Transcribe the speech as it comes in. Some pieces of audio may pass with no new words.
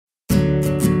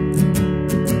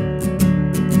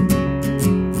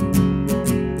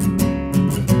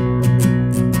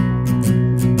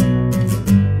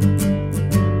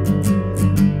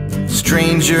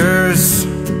strangers,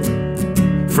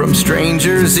 from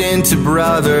strangers into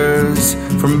brothers,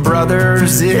 from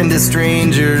brothers into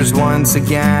strangers once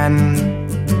again.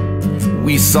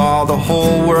 We saw the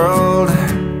whole world,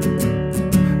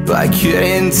 but I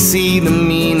couldn't see the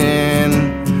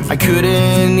meaning. I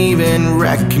couldn't even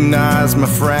recognize my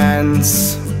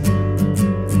friends.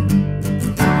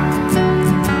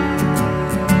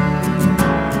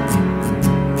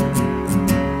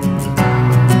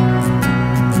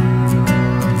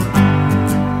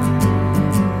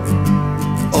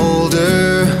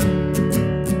 Older,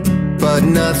 but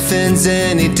nothing's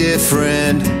any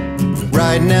different.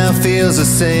 Right now feels the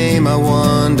same, I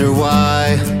wonder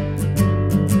why.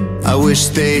 I wish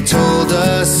they told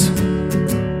us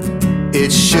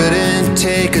it shouldn't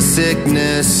take a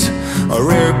sickness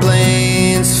or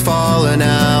airplanes falling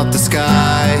out the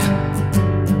sky.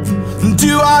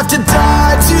 Do I have to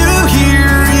die to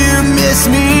hear you miss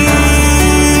me?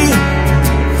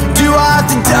 Do I have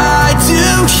to die to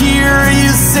hear you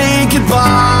say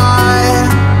goodbye?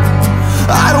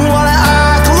 I don't wanna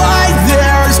act like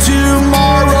there's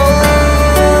tomorrow.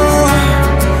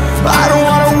 I don't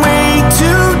wanna wait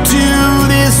to do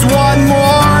this one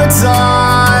more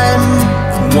time.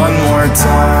 One more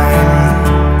time.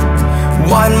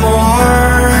 One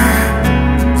more.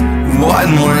 One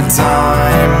more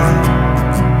time.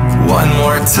 One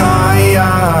more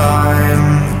time.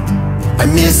 I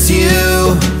miss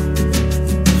you.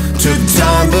 Took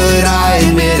time, but I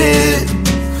admit it.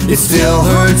 It still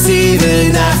hurts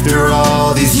even after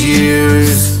all these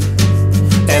years.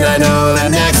 And I know that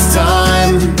next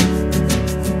time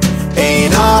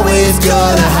ain't always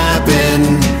gonna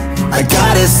happen. I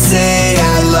gotta say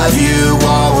I love you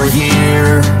while we're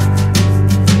here.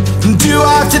 Do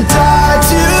I have to die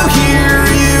to hear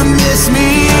you miss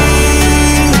me?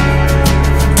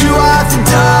 Do I have to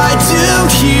die to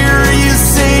hear you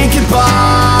say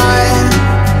goodbye?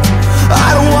 I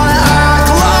don't wanna act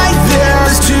like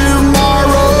there's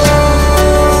tomorrow.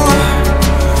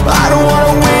 I don't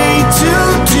wanna wait to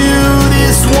do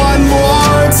this one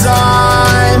more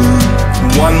time.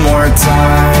 One more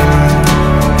time.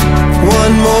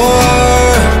 One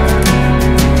more.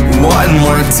 One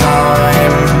more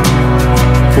time.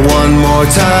 One more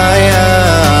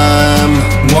time.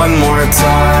 One more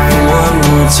time. One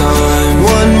more time.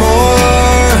 One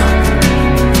more.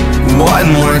 One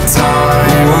more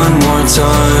time. One more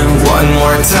time. One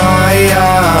more